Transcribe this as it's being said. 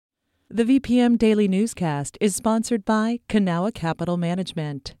The VPM Daily Newscast is sponsored by Kanawha Capital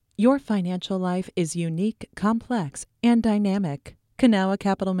Management. Your financial life is unique, complex, and dynamic. Kanawha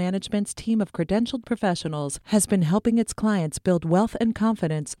Capital Management's team of credentialed professionals has been helping its clients build wealth and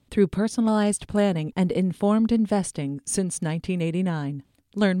confidence through personalized planning and informed investing since 1989.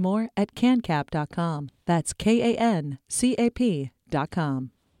 Learn more at cancap.com. That's KANCAP.com.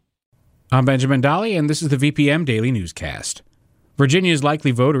 I'm Benjamin Daly, and this is the VPM Daily Newscast. Virginia's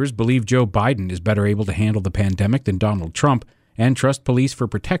likely voters believe Joe Biden is better able to handle the pandemic than Donald Trump and trust police for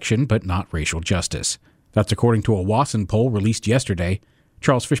protection but not racial justice. That's according to a Wasson poll released yesterday.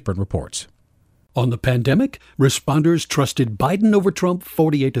 Charles Fishburne reports. On the pandemic, responders trusted Biden over Trump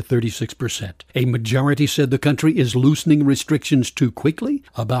 48 to 36%. A majority said the country is loosening restrictions too quickly.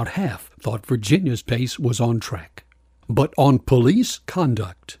 About half thought Virginia's pace was on track. But on police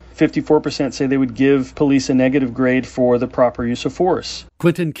conduct, 54% say they would give police a negative grade for the proper use of force.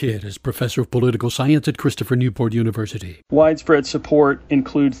 Quentin Kidd is professor of political science at Christopher Newport University. Widespread support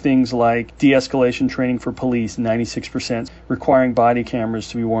include things like de-escalation training for police, 96%, requiring body cameras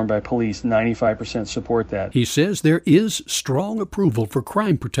to be worn by police, 95% support that. He says there is strong approval for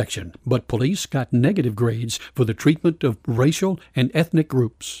crime protection, but police got negative grades for the treatment of racial and ethnic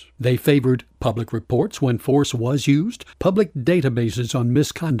groups. They favored public reports when force was used, public databases on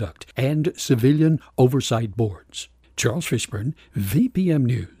misconduct, and civilian oversight boards. Charles Fishburne, VPM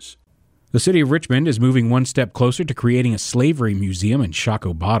News. The city of Richmond is moving one step closer to creating a slavery museum in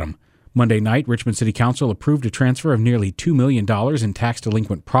Shockoe Bottom. Monday night, Richmond City Council approved a transfer of nearly $2 million in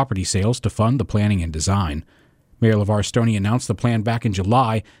tax-delinquent property sales to fund the planning and design. Mayor LeVar Stoney announced the plan back in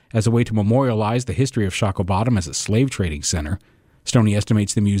July as a way to memorialize the history of Shockoe Bottom as a slave trading center. Stoney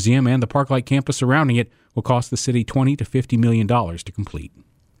estimates the museum and the park-like campus surrounding it will cost the city $20 to $50 million to complete.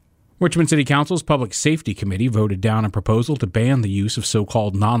 Richmond City Council's Public Safety Committee voted down a proposal to ban the use of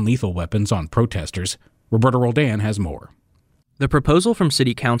so-called non-lethal weapons on protesters. Roberta Roldan has more. The proposal from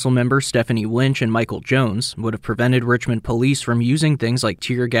City Council members Stephanie Lynch and Michael Jones would have prevented Richmond police from using things like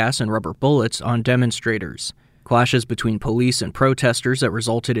tear gas and rubber bullets on demonstrators. Clashes between police and protesters that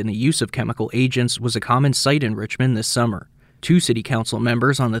resulted in the use of chemical agents was a common sight in Richmond this summer. 2 City Council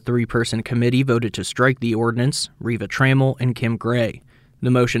members on the 3-person committee voted to strike the ordinance, Reva Trammell and Kim Gray. The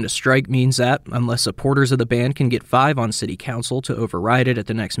motion to strike means that, unless supporters of the ban can get 5 on City Council to override it at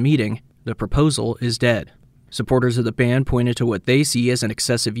the next meeting, the proposal is dead. Supporters of the ban pointed to what they see as an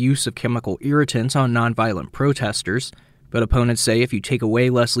excessive use of chemical irritants on nonviolent protesters, but opponents say if you take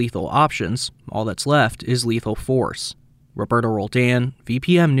away less lethal options, all that's left is lethal force. Roberta Roldan,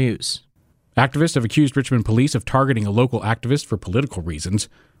 VPM News. Activists have accused Richmond police of targeting a local activist for political reasons.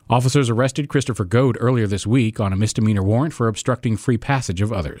 Officers arrested Christopher Goad earlier this week on a misdemeanor warrant for obstructing free passage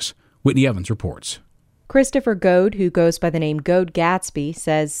of others. Whitney Evans reports. Christopher Goad, who goes by the name Goad Gatsby,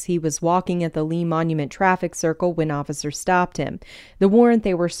 says he was walking at the Lee Monument traffic circle when officers stopped him. The warrant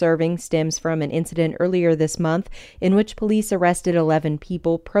they were serving stems from an incident earlier this month in which police arrested 11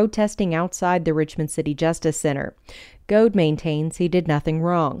 people protesting outside the Richmond City Justice Center. Goad maintains he did nothing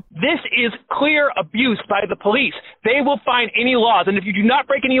wrong. This is clear abuse by the police. They will find any laws, and if you do not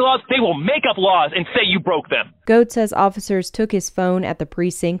break any laws, they will make up laws and say you broke them. Goad says officers took his phone at the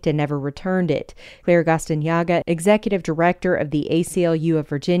precinct and never returned it. Claire Gastignaglia, executive director of the ACLU of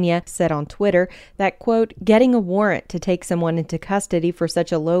Virginia, said on Twitter that, quote, getting a warrant to take someone into custody for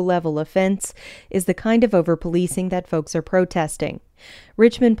such a low-level offense is the kind of over-policing that folks are protesting.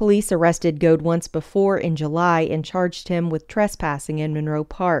 Richmond police arrested Goad once before in July and charged him with trespassing in Monroe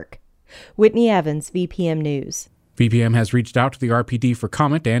Park. Whitney Evans, VPM News. VPM has reached out to the RPD for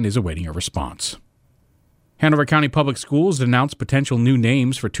comment and is awaiting a response. Hanover County Public Schools announced potential new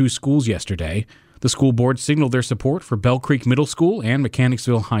names for 2 schools yesterday. The school board signaled their support for Bell Creek Middle School and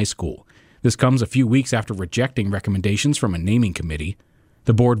Mechanicsville High School. This comes a few weeks after rejecting recommendations from a naming committee.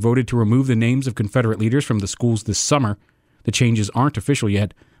 The board voted to remove the names of Confederate leaders from the schools this summer. The changes aren't official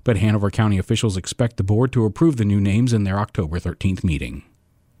yet, but Hanover County officials expect the board to approve the new names in their October 13th meeting.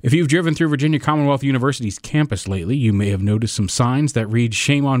 If you've driven through Virginia Commonwealth University's campus lately, you may have noticed some signs that read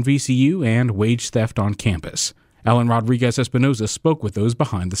 "Shame on VCU" and "Wage Theft on Campus." Alan Rodriguez Espinoza spoke with those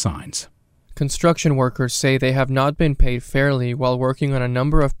behind the signs. Construction workers say they have not been paid fairly while working on a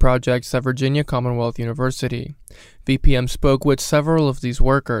number of projects at Virginia Commonwealth University. VPM spoke with several of these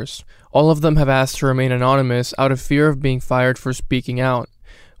workers. All of them have asked to remain anonymous out of fear of being fired for speaking out.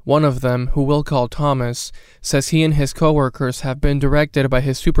 One of them, who we'll call Thomas, says he and his co-workers have been directed by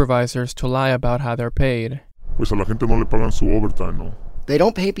his supervisors to lie about how they're paid. Pues a la gente no le pagan su overtime, no. They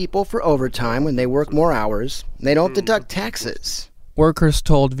don't pay people for overtime when they work more hours. They don't deduct taxes. Workers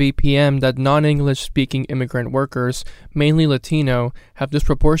told VPM that non-English-speaking immigrant workers, mainly Latino, have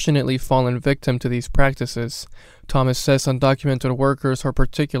disproportionately fallen victim to these practices. Thomas says undocumented workers are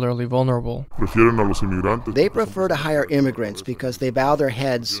particularly vulnerable. They prefer to hire immigrants because they bow their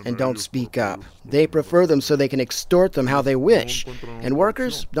heads and don't speak up. They prefer them so they can extort them how they wish. And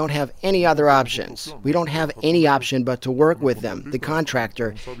workers don't have any other options. We don't have any option but to work with them, the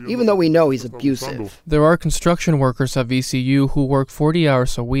contractor, even though we know he's abusive. There are construction workers at VCU who work 40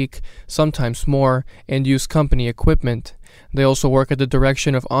 hours a week, sometimes more, and use company equipment. They also work at the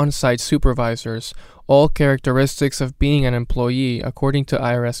direction of on-site supervisors, all characteristics of being an employee according to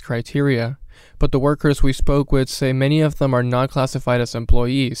IRS criteria. But the workers we spoke with say many of them are not classified as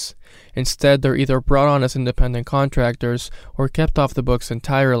employees. Instead, they're either brought on as independent contractors or kept off the books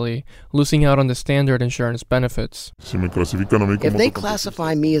entirely, losing out on the standard insurance benefits. If they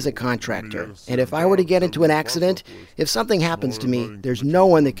classify me as a contractor, and if I were to get into an accident, if something happens to me, there's no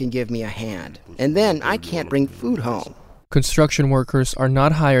one that can give me a hand. And then I can't bring food home. Construction workers are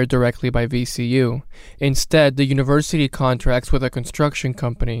not hired directly by VCU. Instead, the university contracts with a construction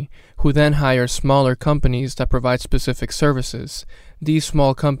company, who then hires smaller companies that provide specific services. These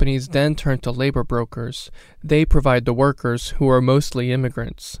small companies then turn to labor brokers. They provide the workers, who are mostly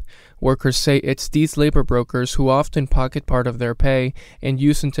immigrants. Workers say it's these labor brokers who often pocket part of their pay and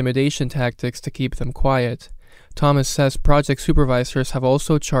use intimidation tactics to keep them quiet. Thomas says project supervisors have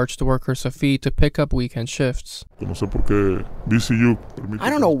also charged the workers a fee to pick up weekend shifts. I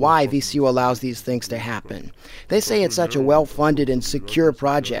don't know why VCU allows these things to happen. They say it's such a well-funded and secure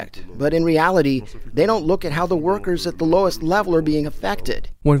project, but in reality, they don't look at how the workers at the lowest level are being affected.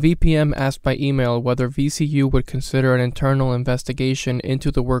 When VPM asked by email whether VCU would consider an internal investigation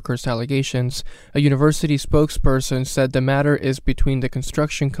into the workers' allegations, a university spokesperson said the matter is between the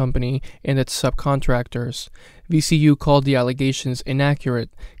construction company and its subcontractors. VCU called the allegations inaccurate,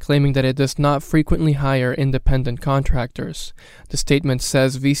 claiming that it does not frequently hire independent contractors. The statement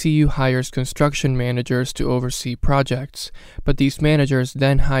says VCU hires construction managers to oversee projects, but these managers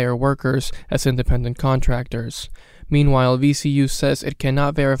then hire workers as independent contractors. Meanwhile, VCU says it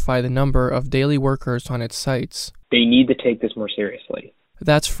cannot verify the number of daily workers on its sites. They need to take this more seriously.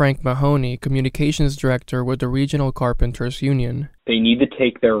 That's Frank Mahoney, communications director with the Regional Carpenters Union. They need to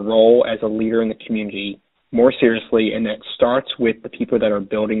take their role as a leader in the community more seriously, and that starts with the people that are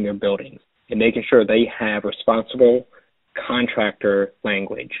building their buildings and making sure they have responsible contractor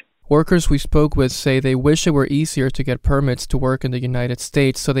language. Workers we spoke with say they wish it were easier to get permits to work in the United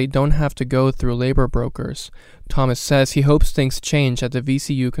States so they don't have to go through labor brokers. Thomas says he hopes things change at the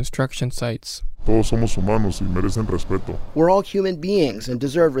VCU construction sites. We're all human beings and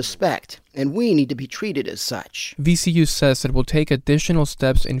deserve respect, and we need to be treated as such. VCU says it will take additional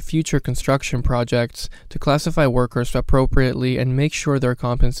steps in future construction projects to classify workers appropriately and make sure they're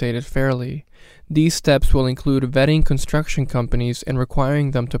compensated fairly. These steps will include vetting construction companies and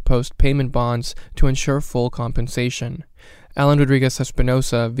requiring them to post payment bonds to ensure full compensation. Alan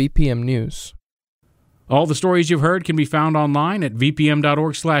Rodriguez-Espinosa, VPM News. All the stories you've heard can be found online at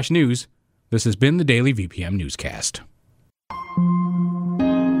vpm.org/news. This has been the Daily VPM Newscast.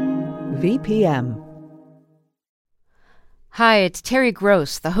 VPM. Hi, it's Terry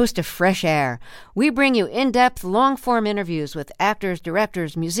Gross, the host of Fresh Air. We bring you in-depth, long-form interviews with actors,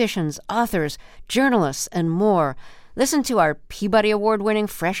 directors, musicians, authors, journalists, and more. Listen to our Peabody Award-winning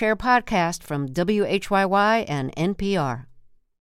Fresh Air podcast from WHYY and NPR.